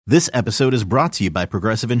This episode is brought to you by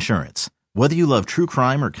Progressive Insurance. Whether you love true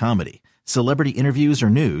crime or comedy, celebrity interviews or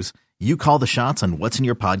news, you call the shots on what's in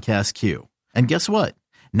your podcast queue. And guess what?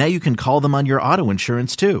 Now you can call them on your auto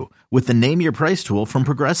insurance too with the Name Your Price tool from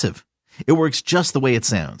Progressive. It works just the way it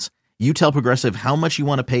sounds. You tell Progressive how much you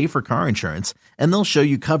want to pay for car insurance, and they'll show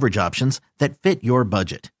you coverage options that fit your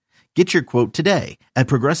budget. Get your quote today at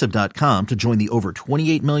Progressive.com to join the over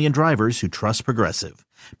 28 million drivers who trust Progressive.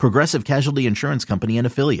 Progressive Casualty Insurance Company and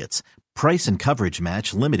Affiliates. Price and coverage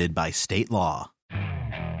match limited by state law.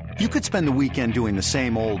 You could spend the weekend doing the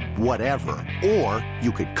same old whatever, or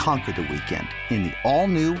you could conquer the weekend in the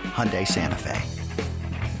all-new Hyundai Santa Fe.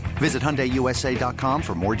 Visit HyundaiUSA.com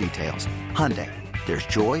for more details. Hyundai, there's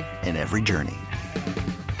joy in every journey.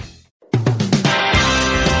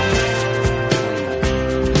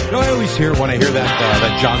 You know, I always hear when I hear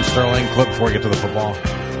that John Sterling clip before we get to the football.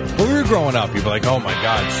 When we were growing up, you'd be like, oh my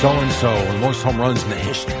God, so-and-so, the most home runs in the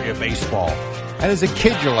history of baseball. And as a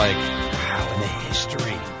kid, you're like, wow, in the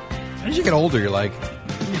history. And as you get older, you're like,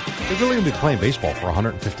 they're really going to be playing baseball for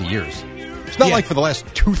 150 years. It's not like for the last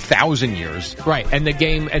 2,000 years. Right, and the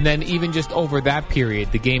game, and then even just over that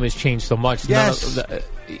period, the game has changed so much. Yes.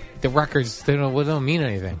 The records, they don't mean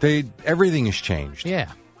anything. Everything has changed.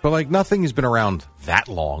 Yeah. But, like, nothing has been around that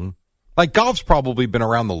long. Like, golf's probably been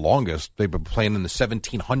around the longest. They've been playing in the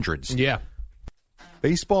 1700s. Yeah.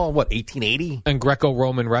 Baseball, what, 1880? And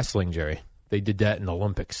Greco-Roman wrestling, Jerry. They did that in the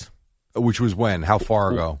Olympics. Which was when? How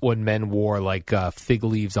far ago? When men wore, like, fig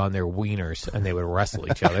leaves on their wieners and they would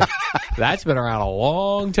wrestle each other. That's been around a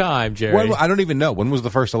long time, Jerry. I don't even know. When was the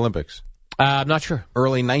first Olympics? I'm not sure.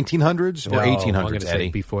 Early 1900s or 1800s, I'm gonna say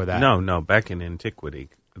before that. No. Back in antiquity,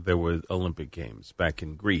 there were Olympic Games back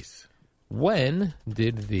in Greece. When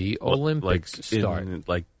did the Olympics start? In,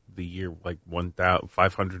 the year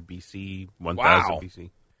 500 BC, 1000 BC.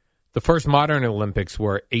 The first modern Olympics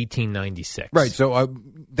were 1896. Right, so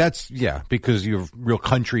that's, because you have real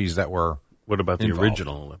countries that were What about the involved.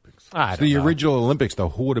 Original Olympics? I don't know. Original Olympics, though,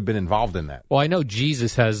 who would have been involved in that? Well, I know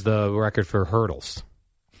Jesus has the record for hurdles.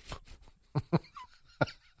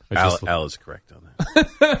 Al is correct on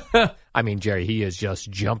that. I mean, Jerry, he is just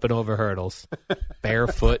jumping over hurdles,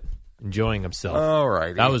 barefoot, enjoying himself. All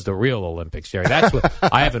right. That was the real Olympics, Jerry. That's what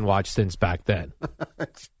I haven't watched since back then.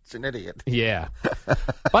 It's an idiot. Yeah.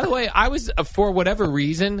 By the way, I was, for whatever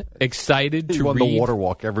reason, excited to He won read. the water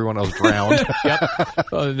walk. Everyone else drowned. Yep.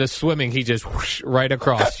 The swimming, he just whoosh, right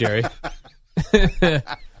across, Jerry.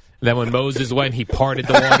 Then when Moses went, he parted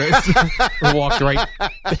the waters, walked right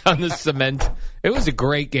down the cement. It was a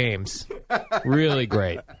great games. Really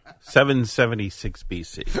great. 776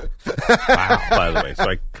 BC. Wow. By the way, so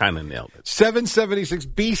I kind of nailed it. 776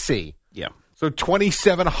 BC. Yeah. So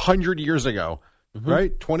 2,700 years ago,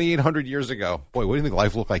 right? 2,800 years ago. Boy, what do you think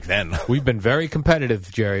life looked like then? We've been very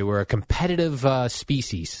competitive, Jerry. We're a competitive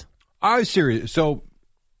species. I'm serious. So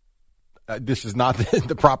this is not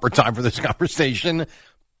the proper time for this conversation,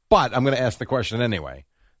 but I'm going to ask the question anyway.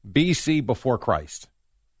 BC before Christ.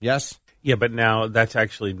 Yes? Yeah, but now that's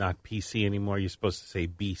actually not PC anymore. You're supposed to say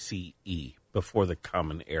BCE, before the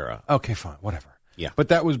Common Era. Okay, fine. Whatever. Yeah. But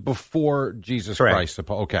that was before Jesus Correct. Christ.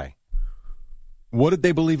 Okay. What did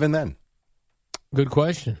they believe in then? Good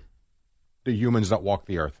question. The humans that walk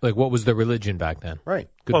the earth. Like, what was the religion back then? Right.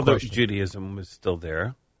 Good question. Judaism was still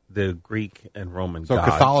there. The Greek and Roman So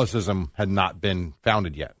gods. Catholicism had not been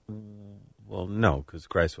founded yet. Well, no, because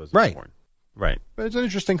Christ wasn't Right. born. Right. But it's an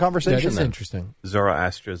interesting conversation. That is then. interesting.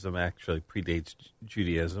 Zoroastrianism actually predates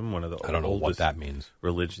Judaism, one of the I don't know what oldest that means.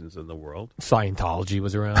 religions in the world. Scientology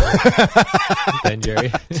was around then,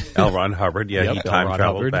 Jerry. L. Ron Hubbard, Yep, he L. time Ron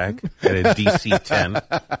traveled Hubbard. back at a DC-10.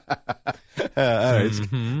 All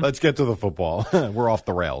right, let's get to the football. We're off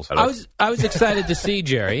the rails. I was excited to see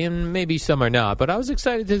Jerry, and maybe some are not, but I was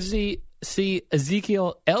excited to see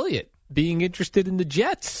Ezekiel Elliott being interested in the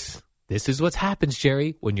Jets. This is what happens,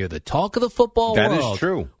 Jerry, when you're the talk of the football That world. is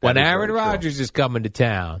true. When That is Aaron very true. Rodgers is coming to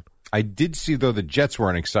town. I did see, though, the Jets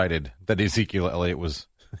weren't excited that Ezekiel Elliott was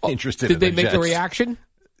interested in Did they the make Jets. a reaction?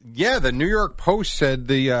 Yeah, the New York Post said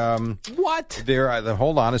What?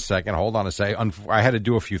 hold on a second. I had to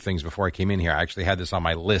do a few things before I came in here. I actually had this on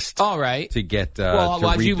my list All right. to get Well, to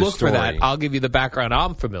while read you the look story. for that, I'll give you the background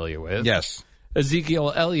I'm familiar with. Yes.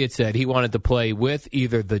 Ezekiel Elliott said he wanted to play with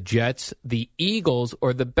either the Jets, the Eagles,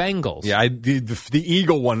 or the Bengals. Yeah, the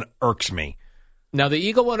Eagle one irks me. Now, the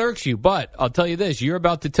Eagle one irks you, but I'll tell you this. You're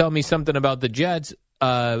about to tell me something about the Jets.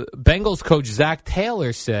 Bengals coach Zach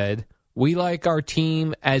Taylor said, we like our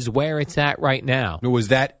team as where it's at right now. Was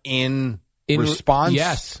that in response?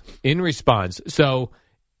 Yes, in response. So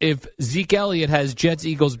if Zeke Elliott has Jets,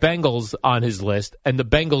 Eagles, Bengals on his list, and the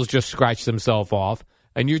Bengals just scratched themselves off,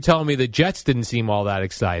 and you're telling me the Jets didn't seem all that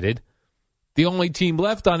excited. The only team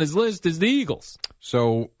left on his list is the Eagles.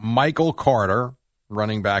 So Michael Carter,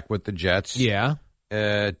 running back with the Jets,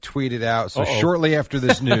 tweeted out. So shortly after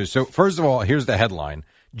this news. So first of all, here's the headline.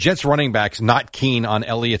 Jets running backs not keen on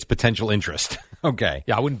Elliott's potential interest. Okay.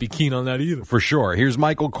 Yeah, I wouldn't be keen on that either. For sure. Here's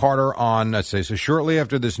Michael Carter on, let's say, so shortly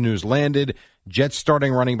after this news landed, Jets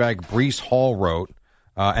starting running back Breece Hall wrote,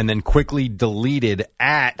 and then quickly deleted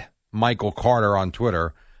at Michael Carter on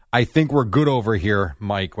Twitter, I think we're good over here,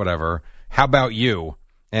 Mike, whatever. How about you?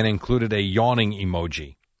 And included a yawning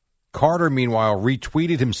emoji. Carter, meanwhile,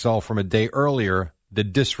 retweeted himself from a day earlier, the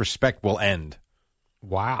disrespect will end.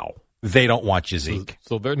 Wow. They don't want you, Zeke.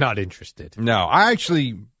 So they're not interested. No, I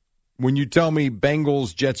actually, when you tell me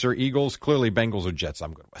Bengals, Jets, or Eagles, clearly Bengals or Jets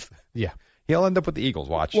I'm good with. Yeah. He'll end up with the Eagles,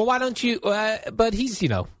 watch. Well, why don't you, but he's,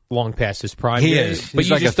 long past his prime. He is. But He's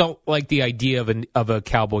you like just don't like the idea of a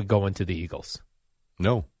Cowboy going to the Eagles.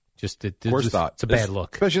 No. Of course not. It's a bad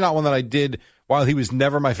look. Especially not one that I did while he was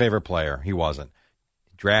never my favorite player. He wasn't.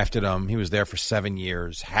 Drafted him. He was there for 7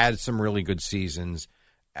 years, had some really good seasons.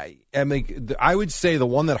 I would say the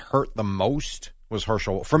one that hurt the most was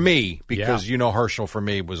Herschel for me, because Herschel for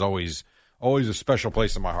me was always a special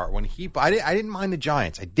place in my heart. When I didn't mind the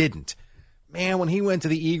Giants, I didn't. Man, when he went to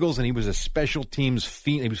the Eagles and he was a special teams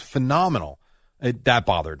fiend, he was phenomenal. That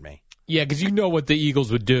bothered me. Yeah, because you know what the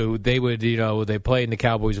Eagles would do. They would, they play in the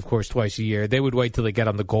Cowboys, of course, twice a year. They would wait till they get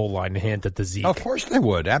on the goal line and hand it to Zeke. Of course they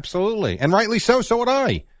would, absolutely, and rightly so. So would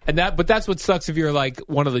I. But that's what sucks if you're like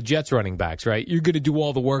one of the Jets running backs, right? You're going to do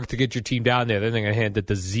all the work to get your team down there. Then they're going to hand it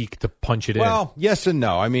to Zeke to punch it in. Well, yes and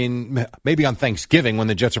no. I mean, maybe on Thanksgiving when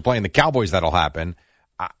the Jets are playing the Cowboys, that'll happen.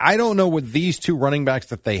 I don't know with these two running backs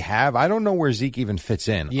that they have. I don't know where Zeke even fits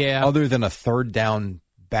in. Yeah. Other than a third down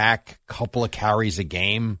back, couple of carries a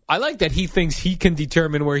game. I like that he thinks he can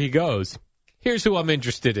determine where he goes. Here's who I'm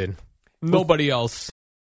interested in. Nobody else.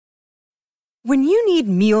 When you need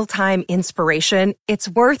mealtime inspiration, it's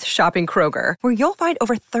worth shopping Kroger, where you'll find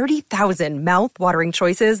over 30,000 mouth-watering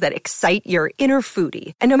choices that excite your inner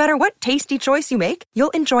foodie. And no matter what tasty choice you make,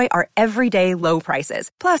 you'll enjoy our everyday low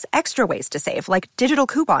prices, plus extra ways to save, like digital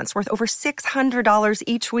coupons worth over $600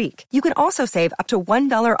 each week. You can also save up to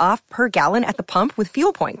 $1 off per gallon at the pump with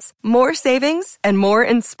fuel points. More savings and more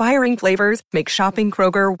inspiring flavors make shopping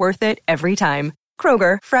Kroger worth it every time.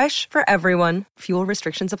 Kroger, fresh for everyone. Fuel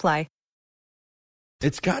restrictions apply.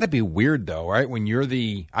 It's got to be weird, though, right? When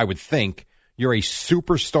I would think, you're a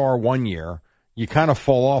superstar one year, you kind of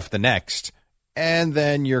fall off the next, and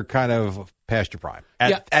then you're kind of past your prime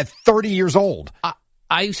at 30 years old.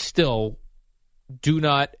 I still do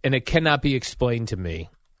not, and it cannot be explained to me,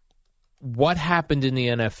 what happened in the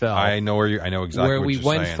NFL. I know exactly where what we you're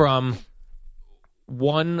went saying. from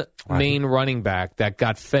one main running back that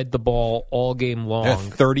got fed the ball all game long,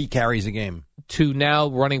 30 carries a game, to now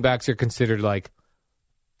running backs are considered like,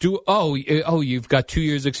 you've got 2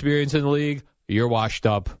 years experience in the league, you're washed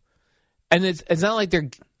up. And it's not like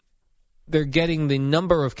they're getting the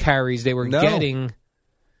number of carries they were getting.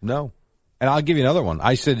 No. And I'll give you another one.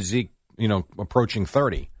 I said Zeke, approaching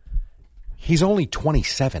 30. He's only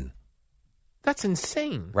 27. That's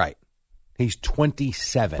insane. Right. He's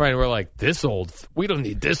 27. Right, we're like, this old, we don't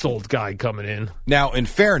need this old guy coming in. Now, in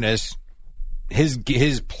fairness,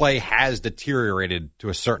 his play has deteriorated to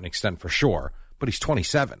a certain extent for sure. But he's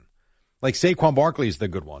 27. Like Saquon Barkley is the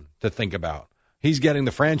good one to think about. He's getting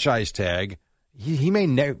the franchise tag. He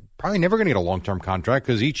may probably never going to get a long-term contract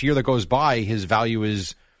because each year that goes by, his value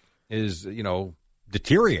is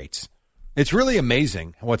deteriorates. It's really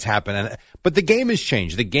amazing what's happened. But the game has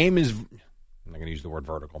changed. The game is, I'm not going to use the word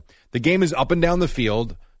vertical. The game is up and down the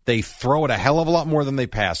field. They throw it a hell of a lot more than they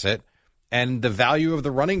pass it. And the value of the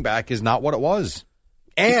running back is not what it was.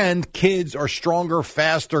 And kids are stronger,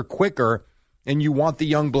 faster, quicker. And you want the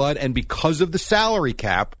young blood, and because of the salary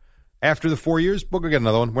cap, after the 4 years, we'll go get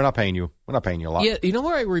another one. We're not paying you. We're not paying you a lot. Yeah, you know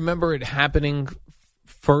where I remember it happening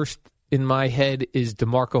first in my head is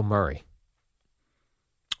DeMarco Murray.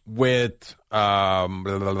 With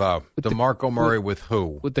DeMarco Murray with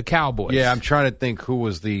who? With the Cowboys. Yeah, I'm trying to think who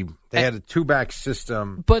was they had a two-back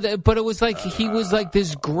system. But it was like he was like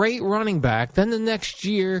this great running back. Then the next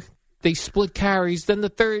year they split carries. Then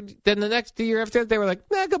the next year after that, they were like,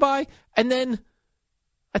 nah, goodbye. And then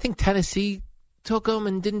I think Tennessee took him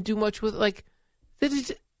and didn't do much with it.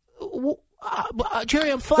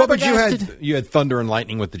 Jerry, I'm flabbergasted. But you had Thunder and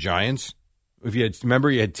Lightning with the Giants. If you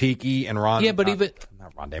had Tiki and Ron. Yeah, but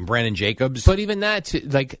not Ron and Brandon Jacobs. But even that,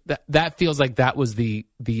 that feels like that was the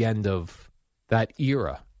end of that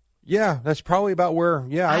era. Yeah, that's probably about where.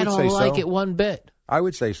 Yeah, I would say so. I don't like it one bit. I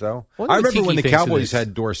would say so. Wonder I remember Tiki when the thinks of Cowboys this.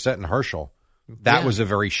 had Dorsett and Herschel. That was a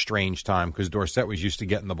very strange time because Dorsett was used to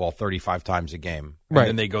getting the ball 35 times a game. And Right.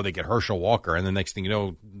 then they get Herschel Walker, and the next thing you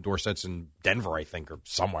know, Dorsett's in Denver, I think, or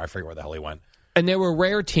somewhere. I forget where the hell he went. And there were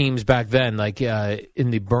rare teams back then, like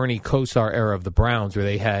in the Bernie Kosar era of the Browns, where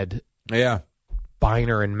they had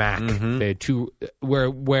Biner and Mack. They had two,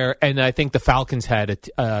 and I think the Falcons had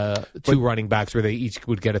two running backs where they each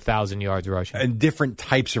would get 1,000 yards rushing. And different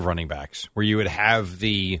types of running backs, where you would have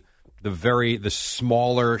the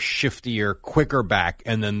smaller, shiftier, quicker back,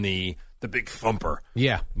 and then the big thumper.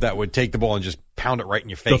 Yeah. That would take the ball and just pound it right in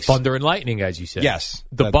your The face. thunder and lightning, as you said. Yes.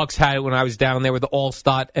 The Bucks had it when I was down there with the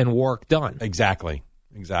Allstott and Warwick Dunn. Exactly.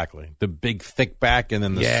 The big, thick back, and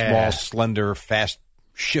then the small, slender, fast,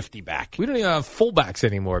 shifty back. We don't even have fullbacks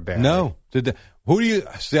anymore, Barry. No. Who do you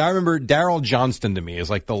see? I remember Darryl Johnston to me is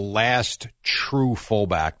like the last true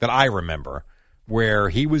fullback that I remember, where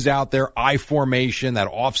he was out there, I formation, that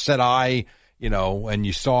offset eye, and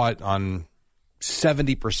you saw it on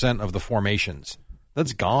 70% of the formations.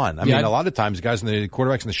 That's gone. I mean, a lot of times guys in the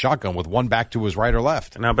quarterbacks in the shotgun with one back to his right or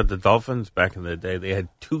left. Now, but the Dolphins back in the day, they had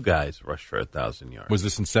two guys rush for 1,000 yards. Was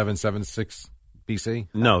this in 776 BC?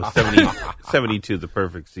 No, 72, the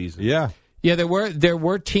perfect season. Yeah. Yeah, there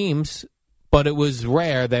were teams, but it was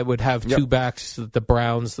rare that would have two backs. The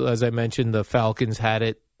Browns, as I mentioned, the Falcons had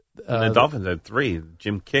it. And the Dolphins had three.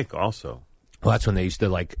 Jim Kick also. Well, that's when they used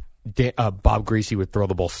to Bob Greasy would throw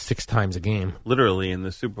the ball 6 times a game. Literally in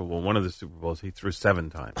the Super Bowl, one of the Super Bowls, he threw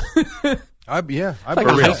 7 times. Like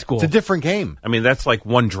high school. It's a different game. I mean, that's like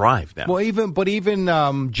one drive now. Well, even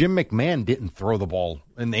Jim McMahon didn't throw the ball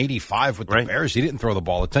in '85 with the Bears. He didn't throw the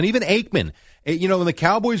ball a ton. Even Aikman, when the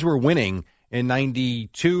Cowboys were winning in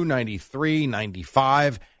 92, 93,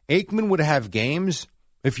 95, Aikman would have games.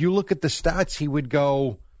 If you look at the stats, he would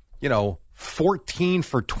go, 14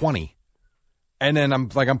 for 20. And then I'm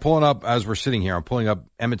pulling up, as we're sitting here, I'm pulling up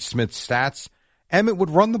Emmitt Smith's stats. Emmitt would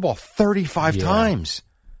run the ball 35 times.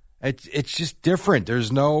 It's just different.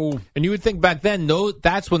 There's no... And you would think back then,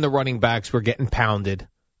 that's when the running backs were getting pounded,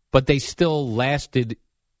 but they still lasted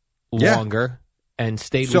longer and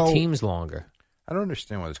stayed with teams longer. I don't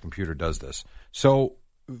understand why this computer does this. So,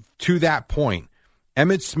 to that point,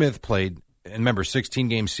 Emmitt Smith played, and remember,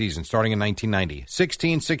 16-game season starting in 1990.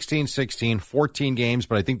 16, 14 games,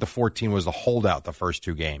 but I think the 14 was the holdout the first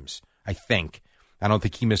 2 games, I think. I don't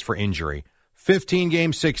think he missed for injury. 15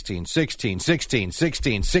 games, 16, 15.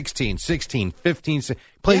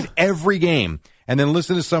 Played every game. And then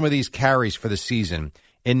listen to some of these carries for the season.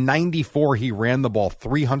 In 94, he ran the ball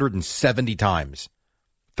 370 times.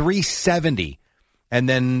 370. And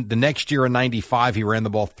then the next year in 95, he ran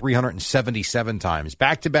the ball 377 times.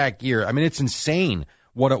 Back-to-back year. I mean, it's insane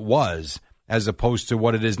what it was as opposed to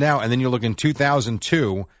what it is now. And then you look in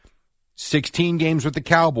 2002, 16 games with the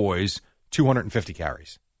Cowboys, 250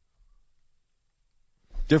 carries.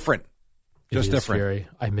 Different. Just different. Scary.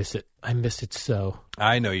 I miss it. I miss it so.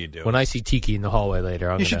 I know you do. When I see Tiki in the hallway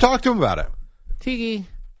later, you should talk to him about it. Tiki,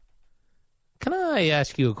 can I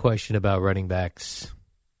ask you a question about running backs?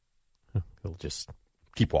 He'll just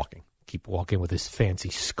keep walking with his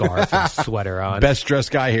fancy scarf and sweater on. Best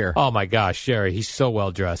dressed guy here. Oh my gosh, Jerry, he's so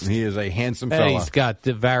well dressed. He is a handsome fella. And he's got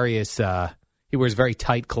the various. He wears very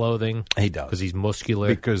tight clothing. He does because he's muscular.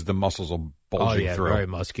 Because the muscles are bulging through. Very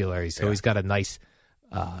muscular. So he's got a nice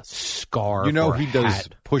scarf. He does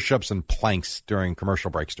push-ups and planks during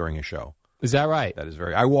commercial breaks during his show. Is that right? That is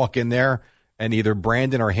I walk in there and either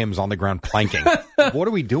Brandon or him's on the ground planking. What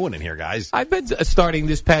are we doing in here, guys? I've been starting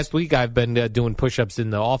this past week. I've been doing push-ups in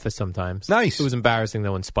the office sometimes. Nice. It was embarrassing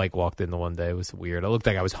though when Spike walked in the one day. It was weird. I looked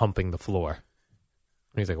like I was humping the floor.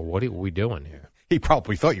 He's like, "What are we doing here?" He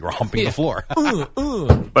probably thought you were humping the floor.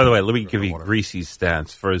 By the way, let me give you Greasy's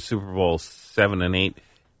stats for his Super Bowl 7 and 8.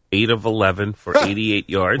 8 of 11 for 88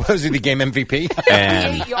 yards. Was he the game MVP?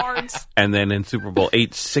 And 88 yards. And then in Super Bowl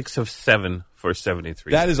 8, 6 of 7 for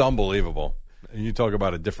 73. That is unbelievable. You talk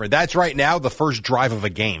about a different. That's right now the first drive of a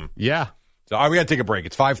game. Yeah. So we got to take a break.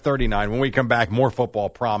 It's 5:39. When we come back, more football,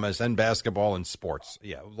 promise, and basketball and sports.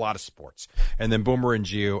 Yeah, a lot of sports. And then Boomer and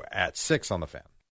Gio at 6 on the Fan.